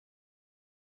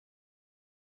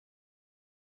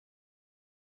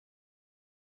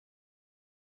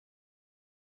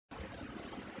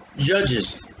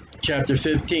Judges chapter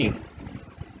 15.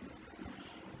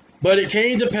 But it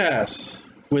came to pass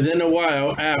within a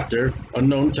while after a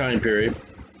known time period,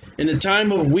 in the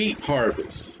time of wheat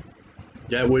harvest,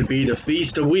 that would be the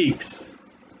Feast of Weeks,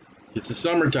 it's the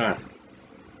summertime,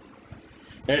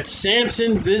 that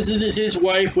Samson visited his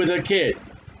wife with a kid.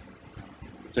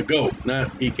 It's a goat,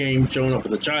 not he came showing up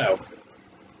with a child.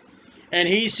 And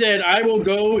he said, I will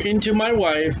go into my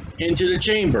wife into the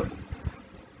chamber.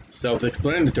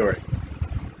 Self-explanatory.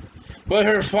 But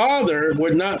her father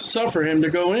would not suffer him to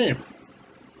go in.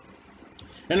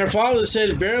 And her father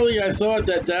said, Verily I thought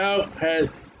that thou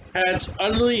hadst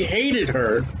utterly hated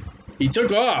her. He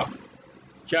took off.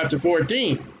 Chapter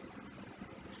 14.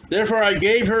 Therefore I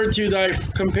gave her to thy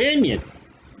companion.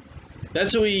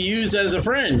 That's who he used as a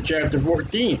friend. Chapter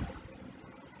 14.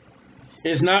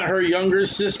 Is not her younger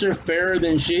sister fairer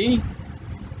than she?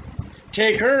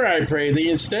 Take her, I pray thee,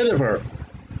 instead of her.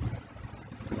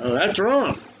 Oh, that's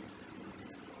wrong.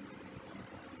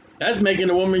 That's making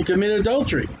a woman commit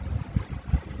adultery.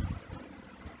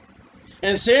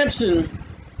 And Samson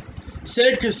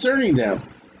said concerning them,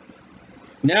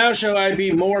 Now shall I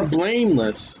be more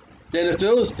blameless than a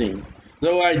Philistine,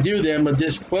 though I do them a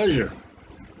displeasure.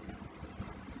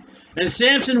 And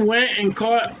Samson went and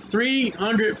caught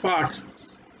 300 foxes,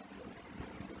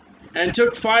 and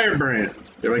took firebrands.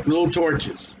 They're like little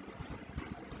torches.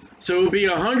 So it would be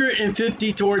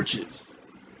 150 torches.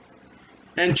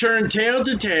 And turned tail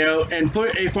to tail, and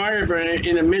put a firebrand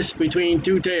in the midst between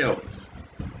two tails.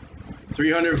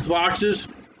 300 foxes.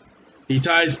 He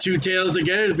ties two tails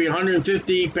together. It'd be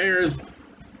 150 pairs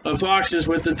of foxes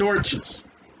with the torches.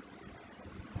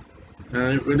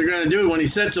 What they're going to do when he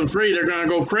sets them free, they're going to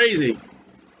go crazy.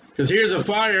 Because here's a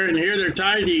fire, and here they're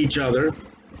tied to each other.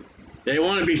 They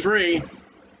want to be free.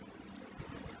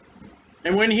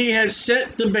 And when he had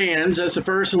set the bands, that's the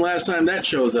first and last time that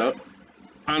shows up,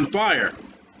 on fire.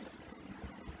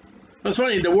 That's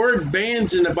funny, the word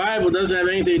bands in the Bible doesn't have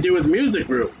anything to do with music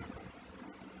group.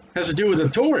 It has to do with a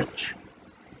torch.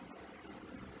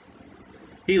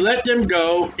 He let them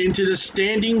go into the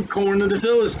standing corn of the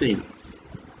Philistines,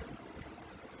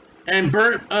 and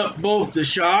burnt up both the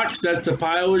shocks, that's the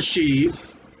pile of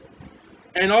sheaves,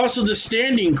 and also the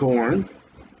standing corn,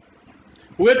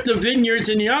 with the vineyards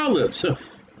and the olives. So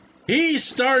he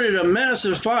started a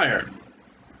massive fire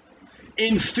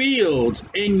in fields,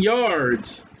 in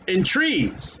yards, in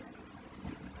trees.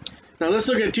 Now let's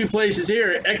look at two places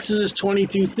here. Exodus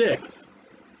 22:6.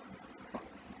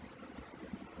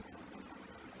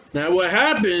 Now what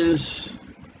happens,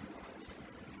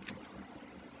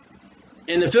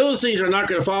 and the Philistines are not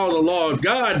going to follow the law of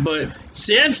God, but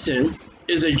Samson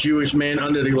is a Jewish man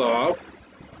under the law.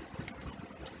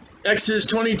 Exodus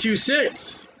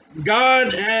 22:6.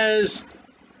 God has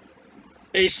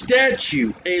a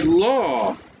statute, a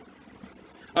law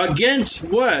against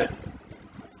what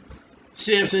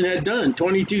Samson had done.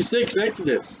 22:6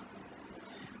 Exodus.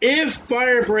 If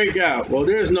fire break out, well,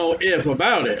 there's no if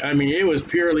about it. I mean, it was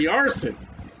purely arson.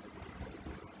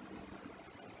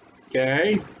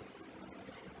 Okay?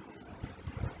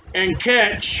 And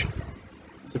catch,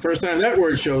 the first time that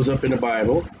word shows up in the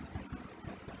Bible,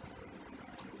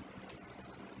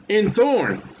 in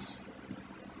thorns.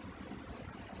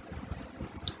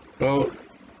 Well,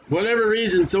 whatever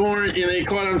reason, thorn, and they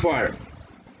caught on fire.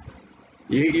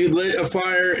 You lit a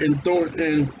fire in thorn,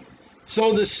 and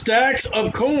so the stacks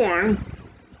of corn,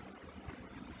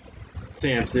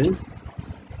 Samson,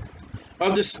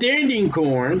 of the standing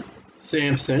corn,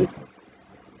 Samson,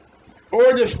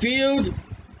 or the field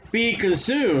be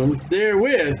consumed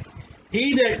therewith,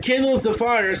 he that kindleth the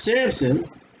fire, Samson,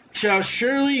 shall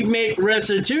surely make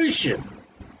restitution.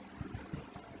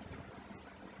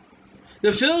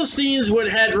 The Philistines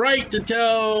would have right to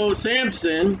tell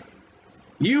Samson,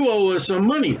 you owe us some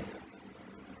money.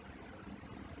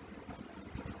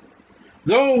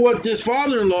 Though what this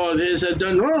father-in-law of his had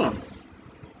done wrong.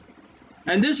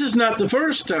 And this is not the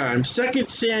first time. 2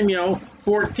 Samuel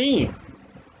 14.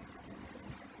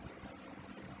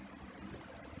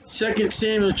 2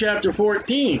 Samuel chapter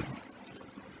 14.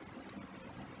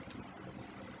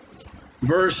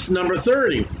 Verse number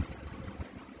 30.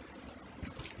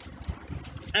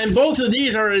 And both of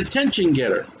these are an attention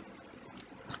getter.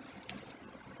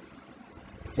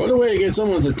 What a way to get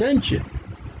someone's attention.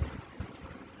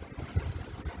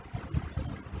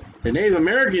 The Native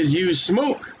Americans used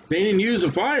smoke. They didn't use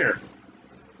a fire.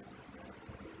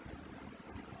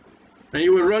 And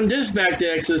you would run this back to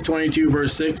Exodus 22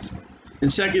 verse 6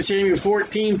 and 2 Samuel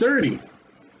 14:30.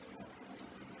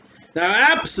 Now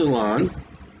Absalom,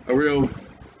 a real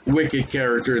wicked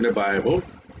character in the Bible,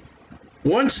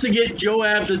 wants to get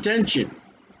Joab's attention.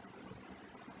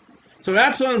 So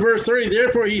Absalom, verse 30,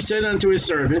 therefore he said unto his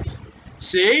servants,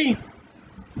 see,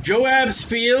 Joab's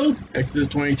field, Exodus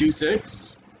 22:6,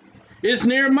 is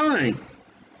near mine,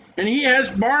 and he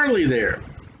has barley there.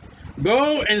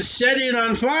 Go and set it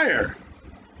on fire.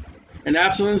 And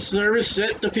Absalom's servants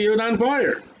set the field on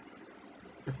fire.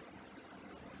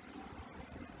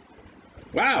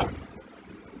 Wow.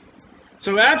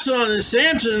 So Absalom and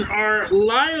Samson are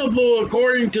liable,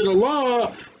 according to the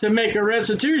law, to make a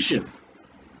restitution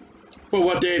for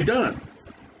what they've done.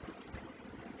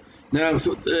 Now,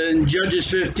 in Judges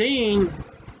 15,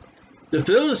 the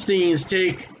Philistines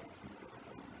take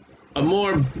a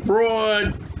more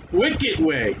broad, wicked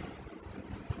way.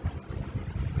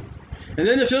 And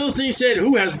then the Philistines said,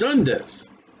 who has done this?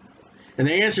 And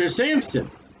they answered, Samson,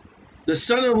 the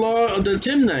son-in-law of the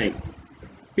Timnite,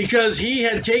 because he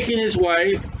had taken his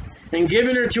wife and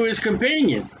given her to his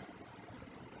companion.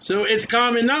 So it's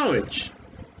common knowledge.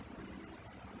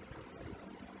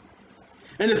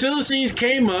 And the Philistines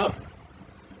came up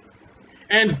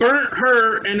and burnt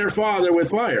her and her father with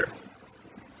fire.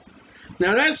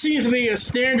 Now that seems to be a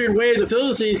standard way of the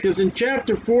Philistines, because in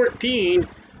chapter 14,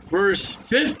 verse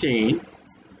 15,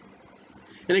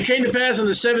 and it came to pass on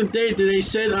the 7th day that they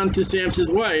said unto Samson's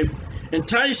wife,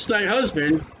 entice thy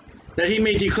husband, that he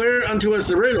may declare unto us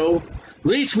the riddle,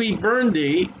 lest we burn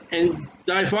thee and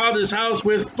thy father's house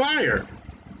with fire.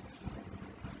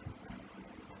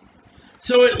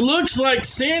 So it looks like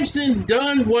Samson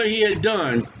done what he had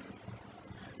done,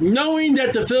 knowing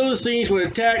that the Philistines would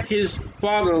attack his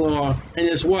father-in-law and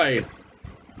his wife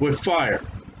with fire.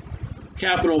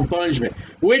 Capital punishment,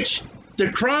 which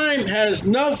the crime has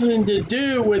nothing to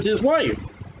do with his wife.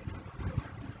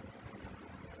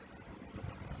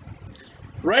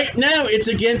 Right now, it's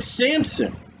against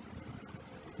Samson.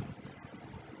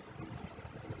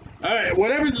 All right,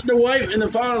 whatever the wife and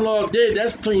the father-in-law did,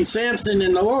 that's between Samson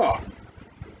and the law.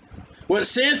 What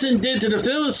Samson did to the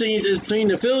Philistines is between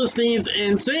the Philistines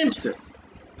and Samson.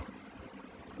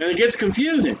 And it gets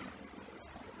confusing.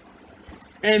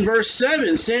 And verse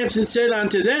 7, Samson said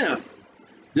unto them,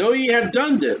 though ye have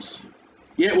done this,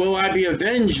 yet will I be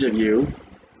avenged of you,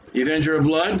 the avenger of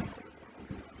blood.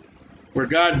 Where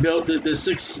God built the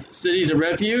 6 cities of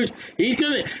refuge,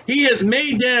 he has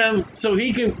made them so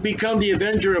he can become the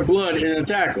avenger of blood and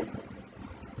attack them.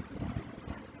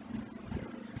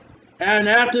 And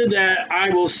after that, I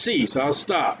will cease. I'll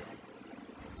stop.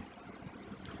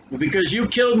 Because you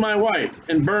killed my wife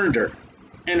and burned her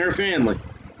and her family,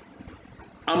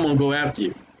 I'm going to go after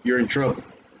you. You're in trouble.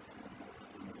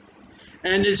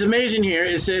 And it's amazing here.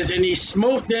 It says, and he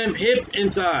smote them hip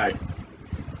and thigh.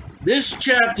 This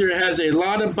chapter has a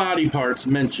lot of body parts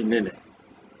mentioned in it.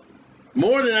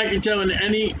 More than I can tell in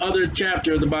any other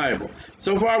chapter of the Bible.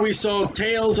 So far we saw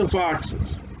tails of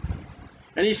foxes.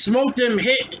 And he smote them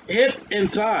hip and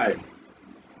thigh.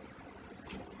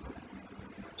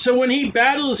 So when he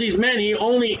battles these men, he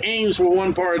only aims for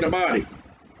one part of the body.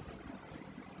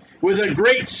 With a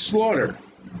great slaughter.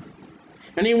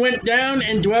 And he went down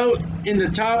and dwelt in the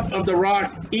top of the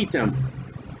rock Etam.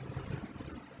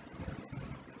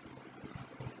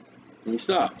 And he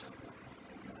stops.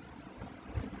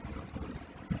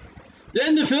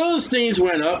 Then the Philistines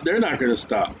went up, they're not going to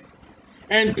stop,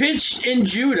 and pitched in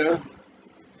Judah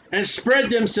and spread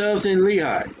themselves in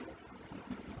Lehi.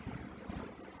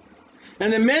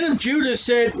 And the men of Judah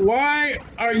said, why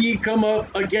are ye come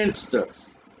up against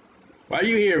us? Why are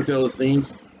you here,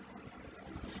 Philistines?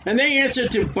 And they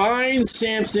answered, to bind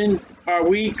Samson are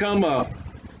we come up,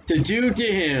 to do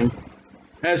to him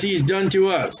as he's done to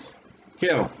us.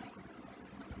 Kill.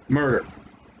 Murder.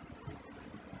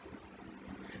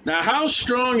 Now, how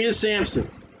strong is Samson?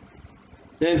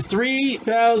 Then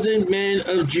 3,000 men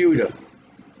of Judah.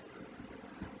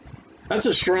 That's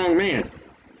a strong man.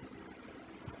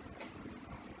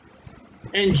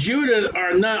 And Judah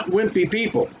are not wimpy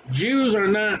people. Jews are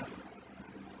not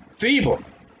feeble.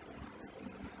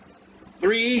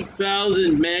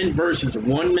 3,000 men versus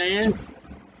one man,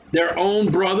 their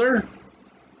own brother,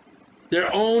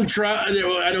 their own tribe.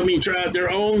 I don't mean tribe.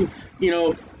 Their own,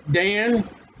 Dan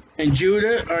and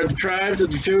Judah are the tribes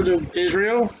of the children of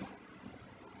Israel.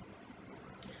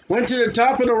 Went to the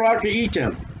top of the rock of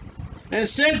Etam and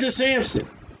said to Samson,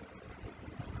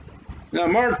 now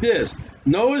mark this,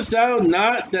 knowest thou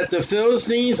not that the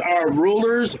Philistines are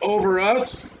rulers over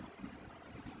us?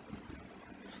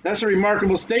 That's a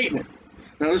remarkable statement.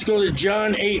 Now let's go to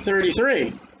John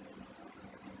 8:33.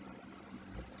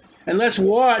 And let's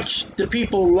watch the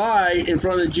people lie in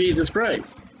front of Jesus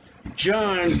Christ.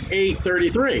 John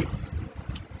 8:33.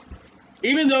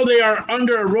 Even though they are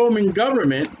under a Roman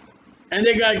government, and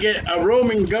they got to get a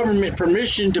Roman government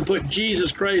permission to put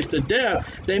Jesus Christ to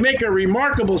death, they make a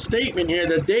remarkable statement here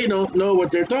that they don't know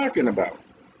what they're talking about.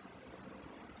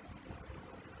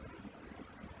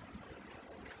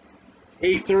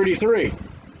 (8:33).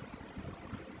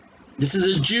 This is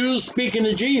the Jews speaking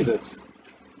to Jesus.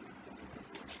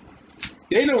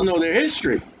 They don't know their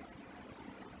history.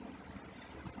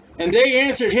 And they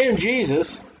answered him,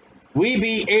 Jesus, we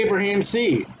be Abraham's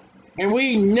seed, and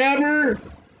we never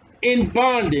in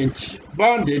bondage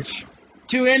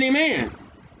to any man.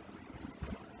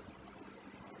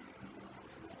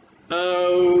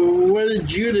 What did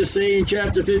Judah say in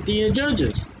chapter 15 of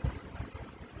Judges?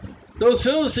 Those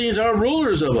Philistines are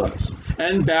rulers of us.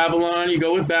 And Babylon, you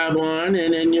go with Babylon,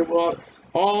 and then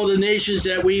all the nations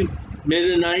that we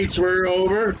Midianites were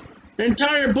over. The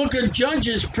entire book of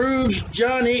Judges proves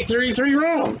John 8:33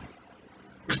 wrong.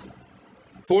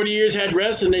 40 years had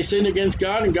rest, and they sinned against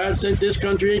God, and God sent this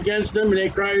country against them, and they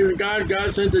cried to God.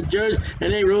 God sent the judge,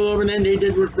 and they ruled over, and then they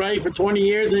did right for 20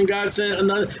 years, and God sent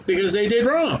another because they did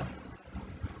wrong.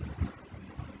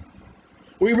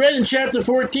 We read in chapter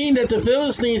 14 that the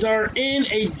Philistines are in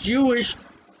a Jewish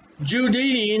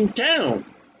Judean town,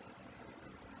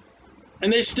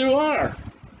 and they still are.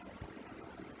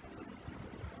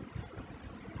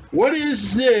 What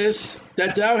is this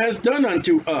that thou hast done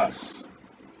unto us?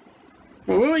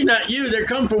 Well, really not you. They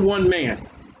come for one man.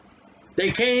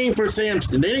 They came for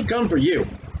Samson. They didn't come for you.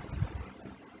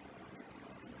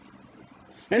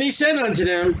 And he said unto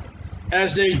them,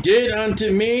 as they did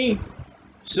unto me,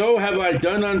 so have I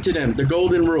done unto them. The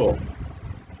golden rule.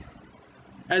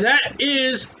 And that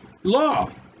is law.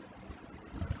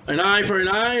 An eye for an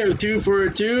eye, a tooth for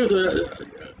a tooth.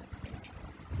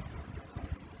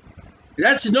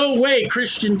 That's no way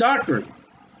Christian doctrine.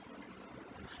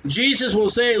 Jesus will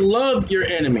say, love your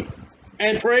enemy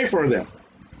and pray for them.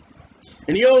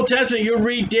 In the Old Testament, you'll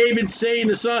read David saying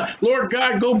to son, Lord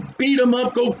God, go beat them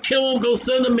up, go kill them, go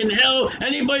send them in hell.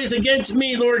 Anybody's against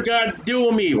me, Lord God, do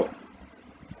them evil.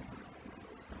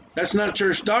 That's not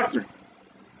church doctrine.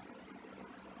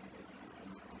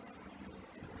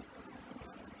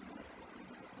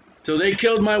 So they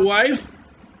killed my wife,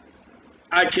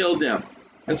 I killed them.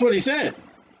 That's what he said.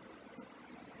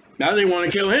 Now they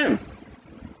want to kill him.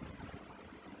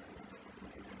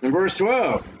 In verse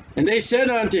 12, and they said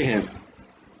unto him,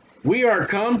 we are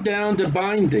come down to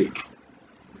bind thee,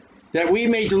 that we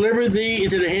may deliver thee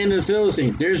into the hand of the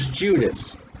Philistines. There's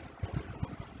Judas.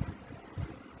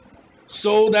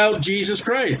 Sold out Jesus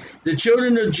Christ. The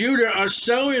children of Judah are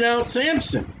selling out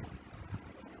Samson.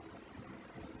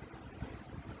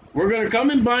 We're going to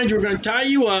come and bind you. We're going to tie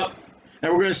you up,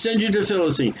 and we're going to send you to the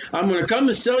Philistines. I'm going to come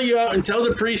and sell you out and tell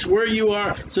the priests where you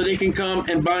are so they can come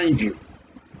and bind you.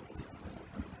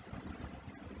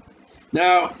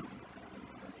 Now,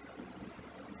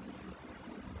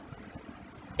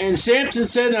 and Samson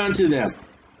said unto them,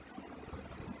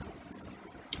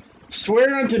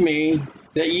 swear unto me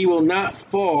that ye will not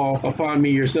fall upon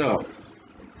me yourselves.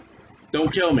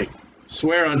 Don't kill me.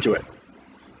 Swear unto it.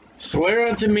 Swear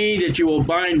unto me that you will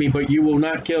bind me, but you will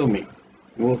not kill me.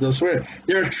 Well, they'll swear.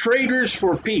 They're traitors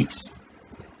for peace.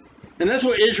 And that's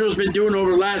what Israel's been doing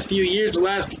over the last few years, the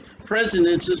last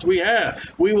presidencies we have.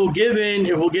 We will give in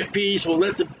if we'll get peace. We'll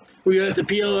let the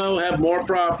PLO have more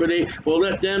property. We'll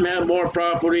let them have more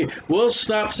property. We'll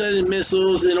stop sending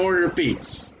missiles in order of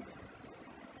peace.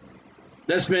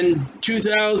 That's been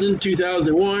 2000,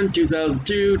 2001,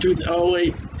 2002, all the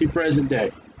way to present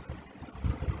day.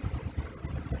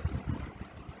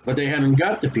 But they haven't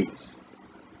got the peace.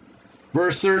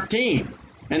 Verse 13,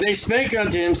 and they spake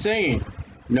unto him, saying,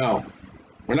 no,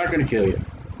 we're not going to kill you,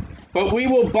 but we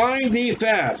will bind thee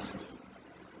fast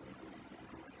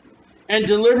and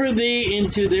deliver thee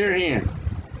into their hand.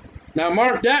 Now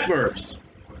mark that verse.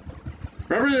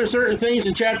 Remember, there are certain things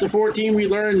in chapter 14 we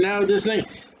learned. Now this thing,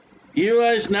 you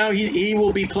realize now he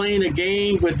will be playing a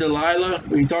game with Delilah.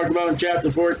 We talked about in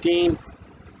chapter 14.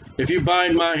 If you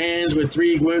bind my hands with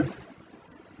 3 wood.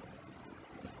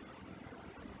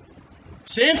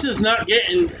 Samson's not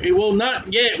getting, he will not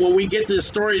get, when we get to the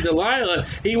story of Delilah,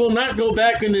 he will not go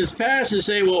back in his past and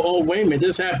say, well, oh, wait a minute,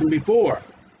 this happened before.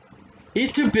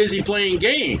 He's too busy playing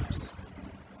games.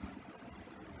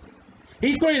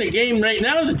 He's playing a game right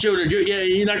now as a children. Yeah,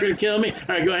 you're not going to kill me? All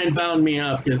right, go ahead and bound me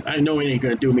up, because I know it ain't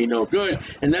going to do me no good.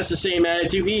 And that's the same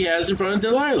attitude he has in front of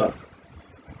Delilah.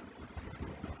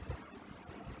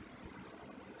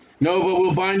 No, but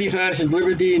we'll bind thee fast and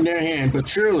deliver thee in their hand, but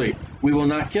surely we will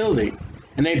not kill thee.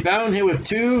 And they bound him with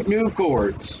 2 new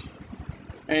cords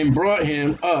and brought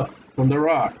him up from the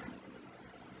rock.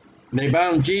 And they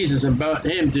bound Jesus and brought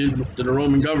him to the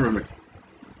Roman government.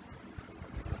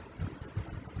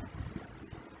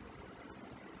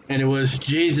 And it was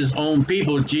Jesus' own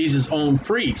people, Jesus' own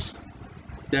priests,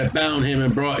 that bound him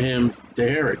and brought him to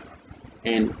Herod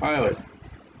and Pilate.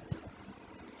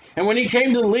 And when he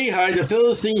came to Lehi, the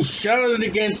Philistines shouted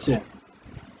against him.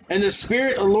 And the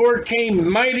Spirit of the Lord came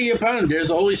mighty upon him. There's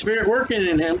the Holy Spirit working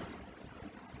in him.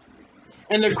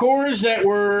 And the cords that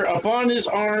were upon his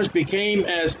arms became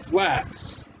as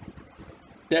flax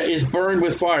that is burned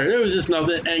with fire. There was just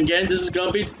nothing. And again, this is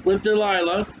going to be with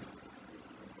Delilah.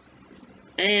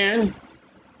 And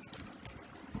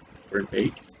turn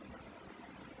page.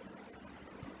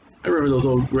 I remember those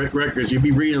old records. You'd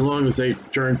be reading along and say,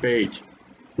 turn page.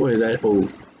 What is that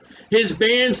old? His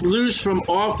bands loosed from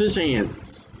off his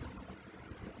hands.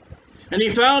 And he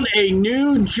found a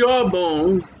new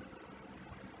jawbone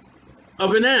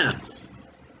of an ass.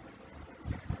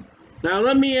 Now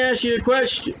let me ask you a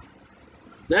question.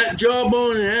 That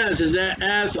jawbone of an ass, is that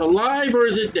ass alive or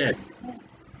is it dead?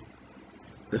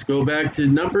 Let's go back to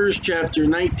Numbers chapter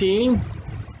 19.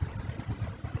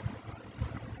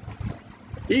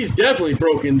 He's definitely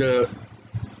broken the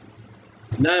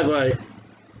Navite.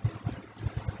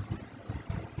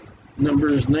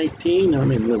 Numbers 19,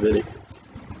 I'm in Leviticus.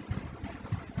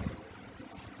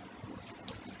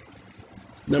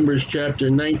 Numbers chapter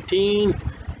 19,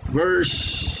 verse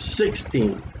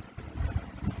 16.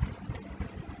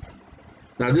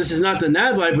 Now this is not the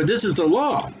Navite, but this is the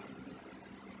law.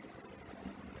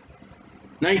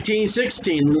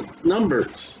 19:16,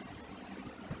 Numbers.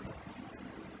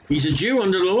 He's a Jew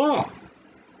under the law.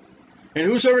 And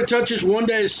whosoever touches one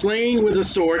that is slain with a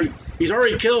sword, he's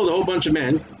already killed a whole bunch of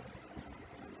men.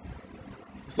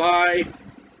 Thigh,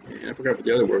 I forgot what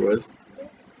the other word was.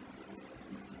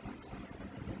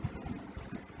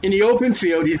 In the open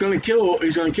field, he's going to kill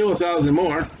 1,000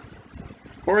 more.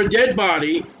 Or a dead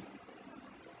body,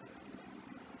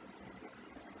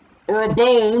 or a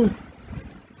bone,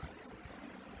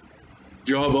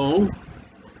 jawbone,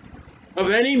 of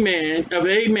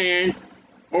a man,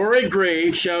 or a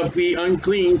grave shall be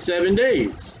unclean 7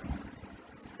 days.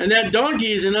 And that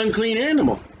donkey is an unclean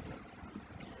animal.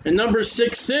 And number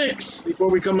 6:6, before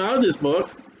we come out of this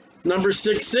book, number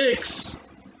 6:6,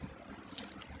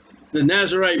 the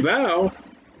Nazarite vow,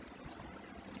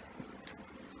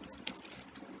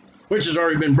 which has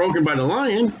already been broken by the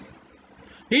lion,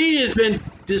 he has been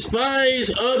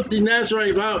despised of the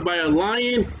Nazarite vow by a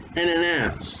lion and an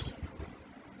ass.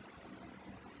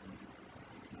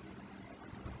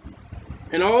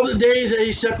 And all the days that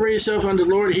he separates himself unto the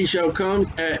Lord, he shall come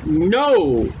at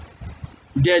no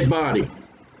dead body.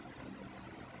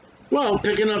 Well,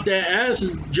 picking up that ass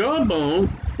jawbone,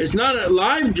 it's not a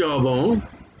live jawbone.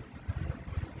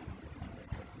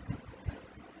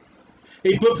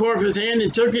 He put forth his hand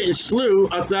and took it and slew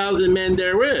 1,000 men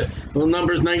therewith. Well,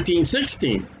 Numbers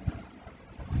 19:16.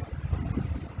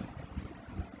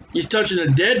 He's touching a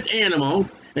dead animal,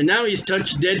 and now he's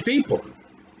touched dead people,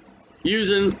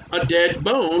 using a dead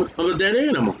bone of a dead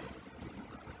animal.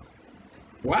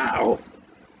 Wow.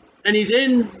 And he's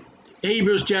in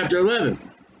Hebrews chapter 11.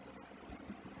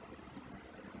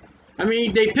 I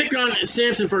mean, they pick on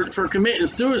Samson for committing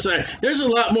suicide. There's a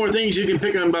lot more things you can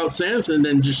pick on about Samson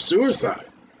than just suicide.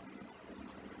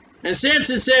 And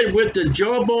Samson said, with the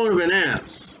jawbone of an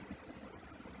ass,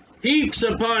 heaps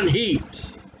upon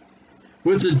heaps,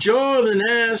 with the jaw of an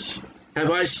ass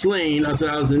have I slain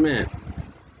 1,000 men.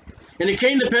 And it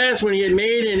came to pass when he had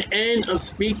made an end of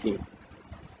speaking,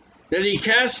 that he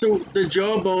cast the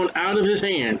jawbone out of his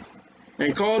hand,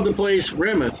 and called the place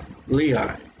Ramoth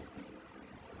Lehi.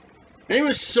 And he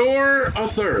was sore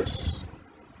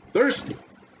thirsty,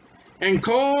 and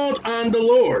called on the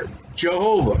Lord,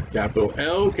 Jehovah, capital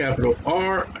L, capital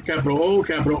R, capital O,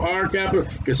 capital R, capital,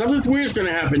 because something weird is going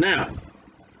to happen now.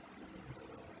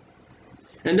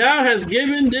 And thou hast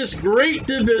given this great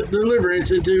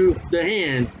deliverance into the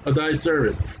hand of thy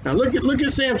servant. Now look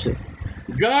at Samson.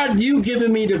 God, you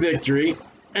given me the victory,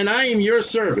 and I am your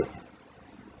servant.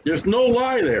 There's no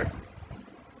lie there.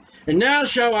 And now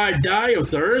shall I die of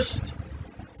thirst,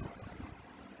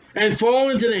 and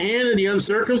fall into the hand of the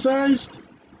uncircumcised?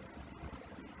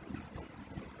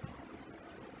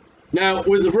 Now,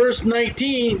 with the verse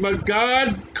 19, but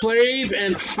God clave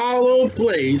an hollow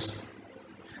place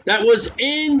that was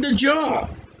in the jaw,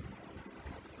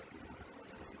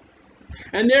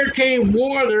 and there came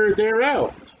water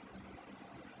thereout.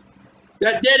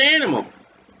 That dead animal.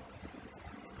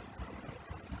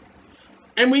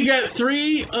 And we got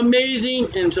three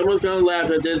amazing, and someone's going to laugh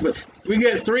at this, but we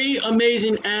got three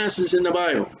amazing asses in the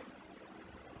Bible.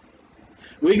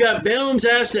 We got Balaam's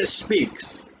ass that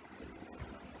speaks.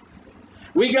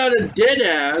 We got a dead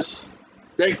ass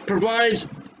that provides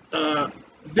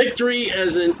victory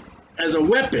as as a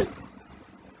weapon,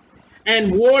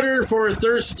 and water for a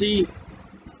thirsty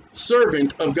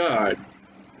servant of God.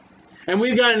 And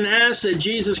we've got an ass that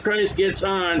Jesus Christ gets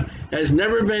on, has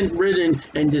never been ridden,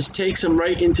 and just takes him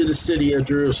right into the city of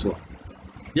Jerusalem.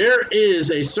 There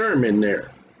is a sermon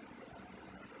there.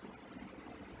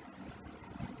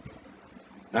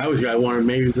 I always got wondered,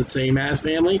 maybe it's the same ass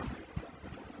family.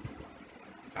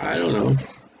 I don't know.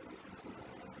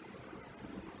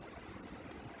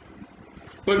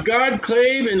 But God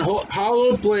clave in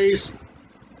hollow place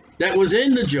that was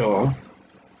in the jaw,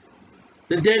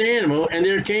 the dead animal, and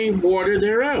there came water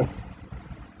thereout.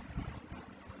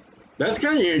 That's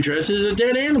kind of interesting. It's a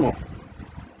dead animal.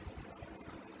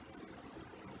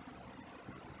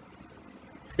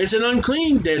 It's an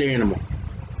unclean dead animal.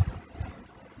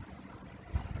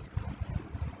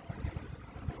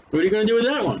 What are you going to do with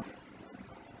that one?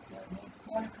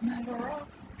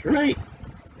 Right.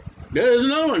 There's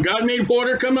another one. God made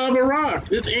water come out of a rock.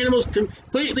 This animal's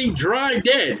completely dry,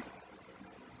 dead.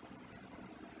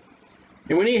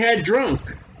 And when he had drunk,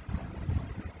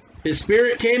 his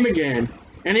spirit came again,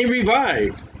 and he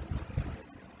revived.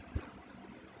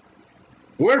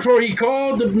 Wherefore he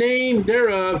called the name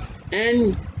thereof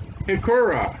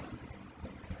En-Hekorah,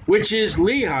 which is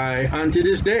Lehi unto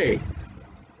this day.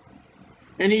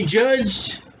 And he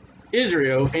judged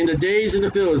Israel in the days of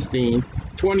the Philistines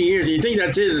 20 years. You think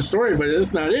that's it in the story, but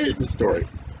that's not it in the story.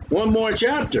 One more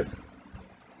chapter.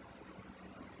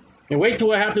 And wait till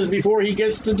what happens before he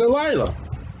gets to Delilah.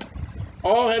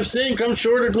 All have sinned, come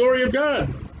short of the glory of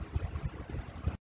God.